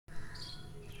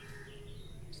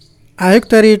आयोग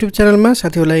तयारी युट्युब च्यानलमा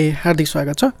साथीहरूलाई हार्दिक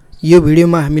स्वागत छ। यो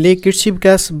भिडियोमा हामीले कृषि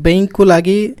विकास बैंकको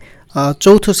लागि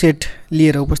चौथो सेट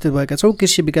लिएर उपस्थित भएका छौं।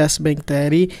 कृषि विकास बैंक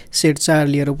तयारी सेट 4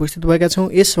 लिएर उपस्थित भएका छौं।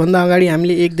 यसभन्दा अगाडि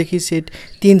हामीले 1 देखि सेट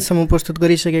 3 सम्म प्रस्तुत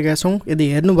गरिसकेका छौं। यदि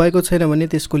हेर्नु भएको छैन भने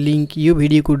त्यसको लिंक यो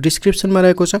भिडियोको डिस्क्रिप्सनमा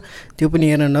रहेको छ, त्यो पनि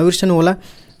हेर्न नबिर्सनु होला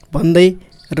भन्दै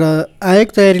र आयोग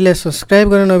तयारीलाई सब्स्क्राइब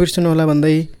गर्न नबिर्सनु होला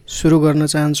भन्दै सुरु गर्न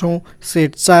चाहन्छौं।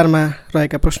 सेट 4 मा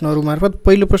रहेका प्रश्नहरू मार्फत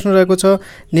पहिलो प्रश्न रहेको छ,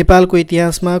 नेपालको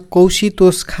इतिहासमा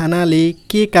कौशितोष खानाले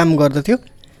के काम गर्दथ्यो?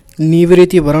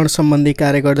 निवृत्ति भरण सम्बन्धी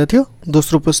कार्य गर्दथ्यो।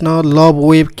 दोस्रो प्रश्न, लभ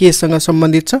वेब केसँग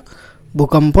सम्बन्धित छ?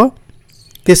 भूकम्प।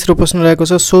 तेस्रो प्रश्न रहेको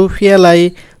छ, सोफिया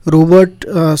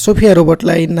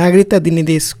रोबोटलाई नागरिकता दिने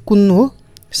देश कुन हो?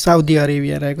 साउदी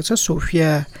अरेबिया रहेको छ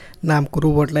सोफिया नामको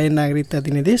रोबोटलाई नागरिकता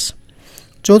दिने देश।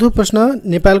 चौथो प्रश्न,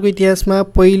 नेपालको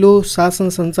इतिहासमा पहिलो शासन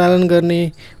सञ्चालन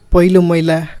गर्ने पहिलो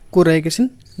महिला को रहेकी छिन्?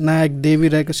 नायक देवी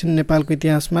रहेको छिन्। नेपालको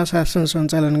इतिहासमा शासन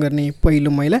सञ्चालन गर्ने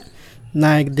पहिलो महिला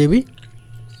नायक देवी।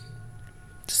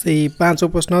 त्यस्तै पाँचौं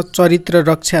प्रश्न, चरित्र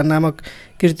रक्षा नामक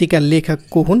कृतिका लेखक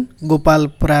को हुन्? गोपाल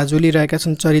पराजुली रहेका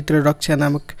छन् चरित्र रक्षा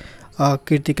नामक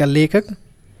कृतिका लेखक।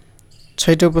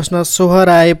 छैटौं प्रश्न,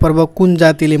 सोहराए पर्व कुन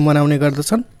जातिले मनाउने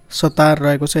गर्दछन्? सतार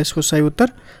रहेको छ यसको सही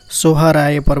उत्तर।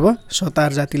 सोहराए पर्व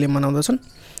सतार जातिले मनाउँदछन्।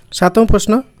 सातौं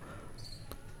प्रश्न,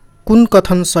 कुन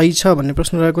कथन सही छ भन्ने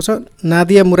प्रश्न रहेको छ।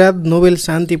 नादिया मुराद नोबेल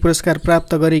शान्ति पुरस्कार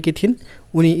प्राप्त गरेकी थिइन्।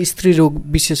 उनी स्त्री रोग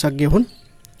विशेषज्ञ हुन्।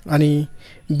 अनि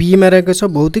बी मा रहेको छ,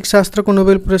 भौतिक शास्त्रको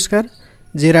नोबेल पुरस्कार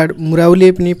जेरार्ड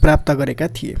मुराउले पनि प्राप्त गरेका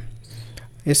थिए।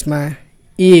 यसमा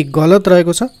ए गलत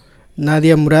रहेको छ।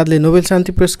 नादिया मुरादले नोबेल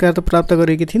शान्ति पुरस्कार त प्राप्त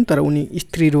गरेकी थिइन्, तर उनी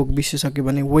स्त्री रोग विशेषज्ञ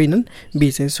भने होइनन्।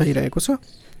 बी चाहिँ सही रहेको छ।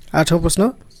 आठौं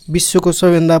प्रश्न, विश्वको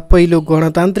सबैभन्दा पहिलो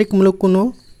गणतान्त्रिक मुलुक कुन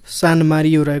हो? सान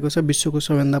मारियो रहेको छ विश्वको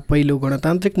सबैभन्दा पहिलो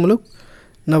गणतान्त्रिक मुलुक।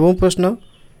 नवौं प्रश्न,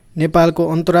 नेपालको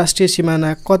अन्तर्राष्ट्रिय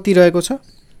सिमाना कति रहेको छ?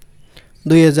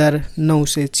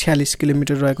 2946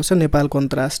 किलोमिटर रहेको छ नेपालको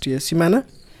अन्तर्राष्ट्रिय सिमाना।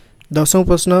 10औं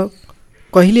प्रश्न,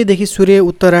 कहिलेदेखि सूर्य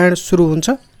उत्तरायण सुरु हुन्छ?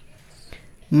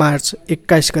 मार्च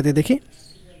 21 गतेदेखि।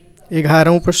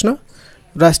 11औं प्रश्न,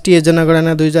 राष्ट्रिय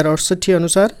जनगणना 2068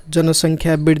 अनुसार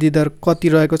जनसङ्ख्या वृद्धि दर कति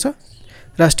रहेको छ?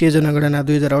 राष्ट्रिय जनगणना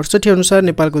 2068 अनुसार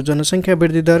नेपालको जनसङ्ख्या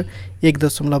वृद्धि दर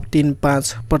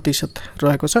 1.35%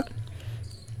 रहेको छ।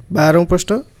 12औं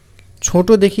प्रश्न,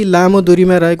 छोटोदेखि लामो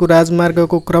दूरीमा रहेको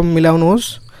राजमार्गको क्रम मिलाउनुहोस्।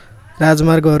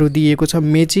 राजमार्गहरू दिएको छ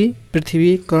मेची,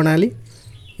 पृथ्वी, कर्णाली।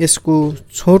 यसको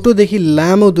छोटोदेखि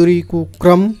लामो दूरीको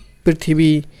क्रम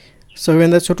पृथ्वी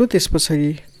सबैभन्दा छोटो,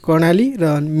 त्यसपछि कर्णाली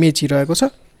र मेची रहेको छ।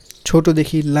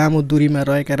 छोटोदेखि लामो दूरीमा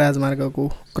रहेका राजमार्गको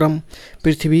क्रम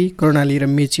पृथ्वी, कर्णाली र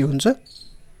मेची हुन्छ।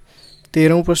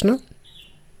 13औं प्रश्न,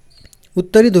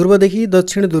 उत्तरी ध्रुवदेखि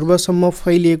दक्षिण ध्रुवसम्म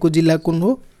फैलिएको जिल्ला कुन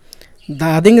हो?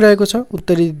 धादिङ रहेको छ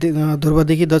उत्तरी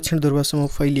ध्रुवदेखि दक्षिण ध्रुवसम्म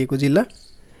फैलिएको जिल्ला।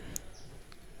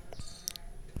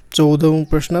 14औं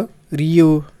प्रश्न,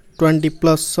 रियो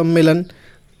 20+ सम्मेलन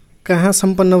कहाँ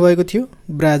सम्पन्न भएको थियो?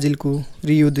 ब्राजिलको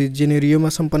रियो डी जेनेरियोमा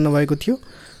सम्पन्न भएको थियो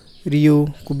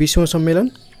रियोको 20औं सम्मेलन।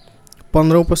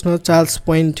 15औं प्रश्न, चार्ल्स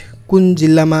पोइन्ट कुन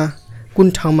जिल्लामा कुन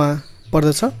ठाउँमा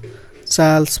पर्दछ?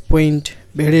 चार्ल्स पोइन्ट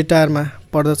भेडेटारमा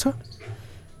पर्दछ।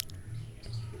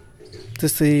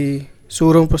 त्यस्तै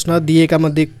 16औं प्रश्न, दिएका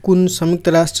मध्ये कुन संयुक्त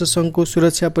राष्ट्र सङ्घको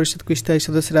सुरक्षा परिषदको स्थायी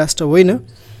सदस्य राष्ट्र होइन?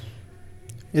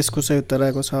 यसको सही उत्तर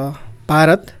रहेको छ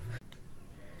भारत।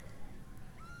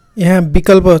 यहाँ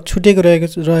विकल्प छुटेको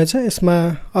रहेछ। यसमा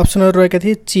अप्सनहरू रहेका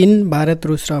थिए चीन, भारत,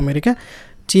 रुस र अमेरिका।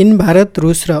 चीन, भारत,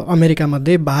 रुस र अमेरिका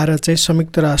मध्ये भारत चाहिँ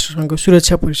संयुक्त राष्ट्र सङ्घको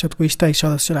सुरक्षा परिषदको स्थायी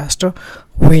सदस्य राष्ट्र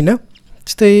होइन।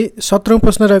 त्यस्तै 17औं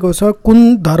प्रश्न रहेको छ,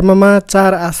 कुन धर्ममा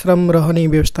 4 आश्रम रहने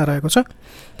व्यवस्था रहेको छ?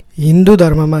 हिन्दू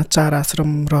धर्ममा 4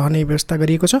 आश्रम रहने व्यवस्था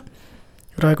गरिएको छ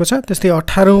रहेको छ। त्यस्तै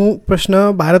 18औं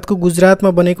प्रश्न, भारतको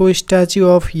गुजरातमा बनेको स्ट्याच्यु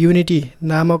अफ युनिटी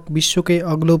नामक विश्वकै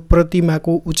अग्लो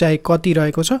प्रतिमाको उचाइ कति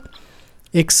रहेको छ?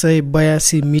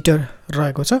 182 मिटर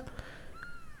रहेको छ।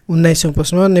 19औं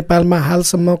प्रश्न, नेपालमा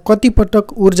हालसम्म कति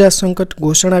पटक ऊर्जा सङ्कट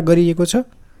घोषणा गरिएको छ?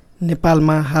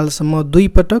 नेपालमा हालसम्म 2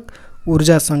 पटक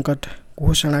ऊर्जा सङ्कट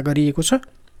घोषणा गरिएको छ।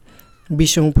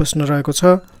 20औं प्रश्न रहेको छ,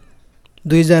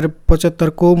 2075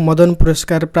 को मदन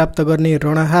पुरस्कार प्राप्त गर्ने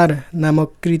रणहार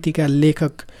नामक कृतिका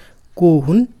लेखक को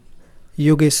हुन्?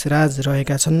 योगेश राज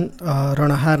रहेका छन्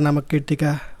रणहार नामक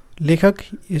कृतिका लेखक।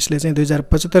 यसले चाहिँ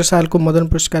 2075 सालको मदन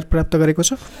पुरस्कार प्राप्त गरेको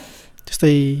छ।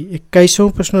 त्यस्तै 21औं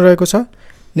प्रश्न रहेको छ,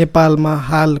 नेपालमा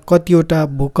हाल कतिवटा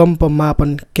भूकम्प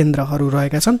मापन केन्द्रहरू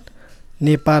रहेका छन्?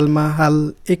 नेपालमा हाल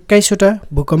 21वटा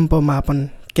भूकम्प मापन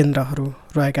केन्द्रहरू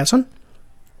रहेका छन्।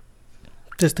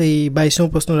 त्यस्तै 22औं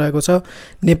प्रश्न रहेको छ,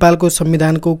 नेपालको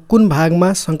संविधानको कुन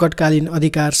भागमा सङ्कटकालीन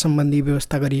अधिकार सम्बन्धी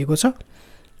व्यवस्था गरिएको छ?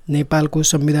 नेपालको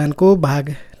संविधानको भाग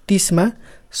 30 मा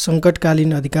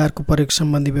सङ्कटकालीन अधिकारको प्रयोग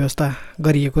सम्बन्धी व्यवस्था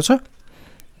गरिएको छ।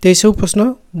 23औं प्रश्न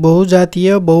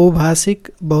बहुजातीय, बहुभाषिक,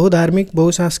 बहुधार्मिक,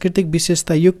 बहुसांस्कृतिक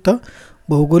विशेषतायुक्त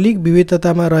भौगोलिक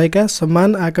विविधतामा रहेका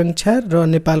सम्मान, आकांक्षा र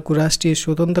नेपालको राष्ट्रिय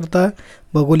स्वतन्त्रता,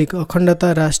 भौगोलिक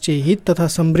अखण्डता, राष्ट्रिय हित तथा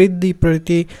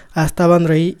समृद्धिप्रति आस्थावान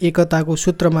रही एकताको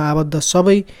सूत्रमा आबद्ध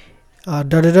सबै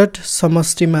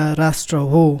समष्टिमा राष्ट्र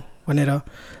हो भनेर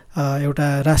एउटा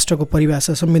राष्ट्रको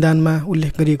परिभाषा संविधानमा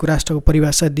उल्लेख गरिएको राष्ट्रको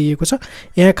परिभाषा दिएको छ।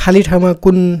 यहाँ खाली ठाउँमा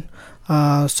कुन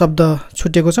शब्द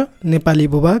छुटेको छ? नेपाली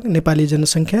भूभाग, नेपाली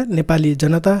जनसङ्ख्या, नेपाली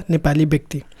जनता, नेपाली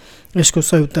व्यक्ति। यसको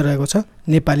सही उत्तर रहेको छ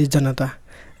नेपाली जनता।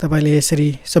 तपाईले यसरी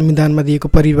संविधानमा दिएको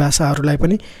परिभाषाहरूलाई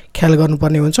पनि ख्याल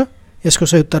गर्नुपर्ने हुन्छ। यसको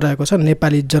सही उत्तर रहेको छ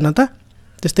नेपाली जनता।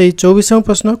 त्यस्तै 24औं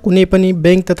प्रश्न कुनै पनि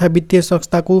बैंक तथा वित्तीय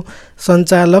संस्थाको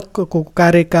सञ्चालकको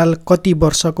कार्यकाल कति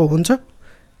वर्षको हुन्छ?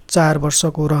 4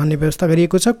 वर्षको रहने व्यवस्था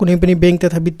गरिएको छ कुनै पनि बैंक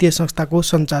तथा वित्तीय संस्थाको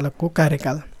सञ्चालकको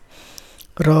कार्यकाल।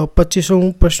 र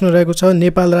 25औं प्रश्न रहेको छ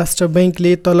नेपाल राष्ट्र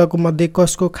बैंकले तलको मध्ये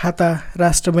कसको खाता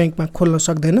राष्ट्र बैंकमा खोल्न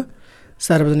सक्दैन?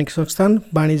 सार्वजनिक संस्थान,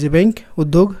 वाणिज्य बैंक,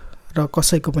 उद्योग र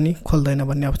कसैको पनि खोल्दैन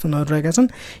भन्ने अप्सनहरू रहेका छन्।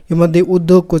 यो मध्ये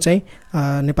उद्योगको चाहिँ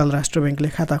नेपाल राष्ट्र बैंकले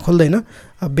खाता खोल्दैन।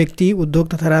 व्यक्ति, उद्योग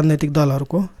तथा राजनैतिक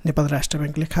दलहरूको नेपाल राष्ट्र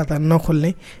बैंकले खाता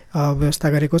नखोल्ने व्यवस्था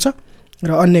गरेको छ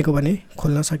र अन्यको भने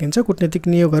खोल्न सकिन्छ। कूटनीतिक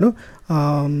नियोगहरू,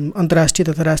 अन्तर्राष्ट्रिय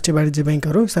तथा राष्ट्रिय वाणिज्य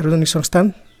बैंकहरू, सार्वजनिक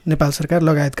संस्थान, नेपाल सरकार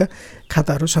लगायतका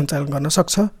खाताहरू सञ्चालन गर्न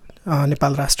सक्छ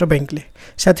नेपाल राष्ट्र बैंकले।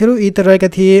 साथीहरू, यी त रहेका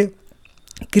थिए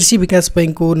कृषि विकास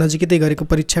बैंकको नजिकै गरेको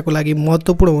परीक्षाको लागि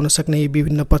महत्त्वपूर्ण हुन सक्ने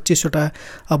विभिन्न 25वटा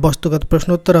वस्तुगत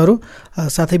प्रश्नोत्तरहरू।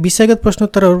 साथै विषयगत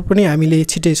प्रश्नोत्तरहरू पनि हामीले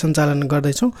छिटै सञ्चालन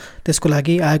गर्दैछौँ। त्यसको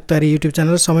लागि आयोग तयारी युट्युब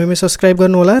च्यानल समयमै सब्स्क्राइब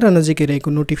गर्नुहोला र नजिकै रहेको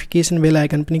नोटिफिकेसन बेल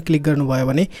आइकन पनि क्लिक गर्नुभयो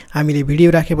भने हामीले भिडियो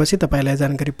राखेपछि तपाईँलाई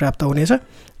जानकारी प्राप्त हुनेछ।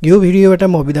 यो भिडियोबाट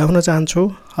म बिदा हुन चाहन्छु।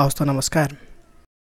 हवस् त, नमस्कार।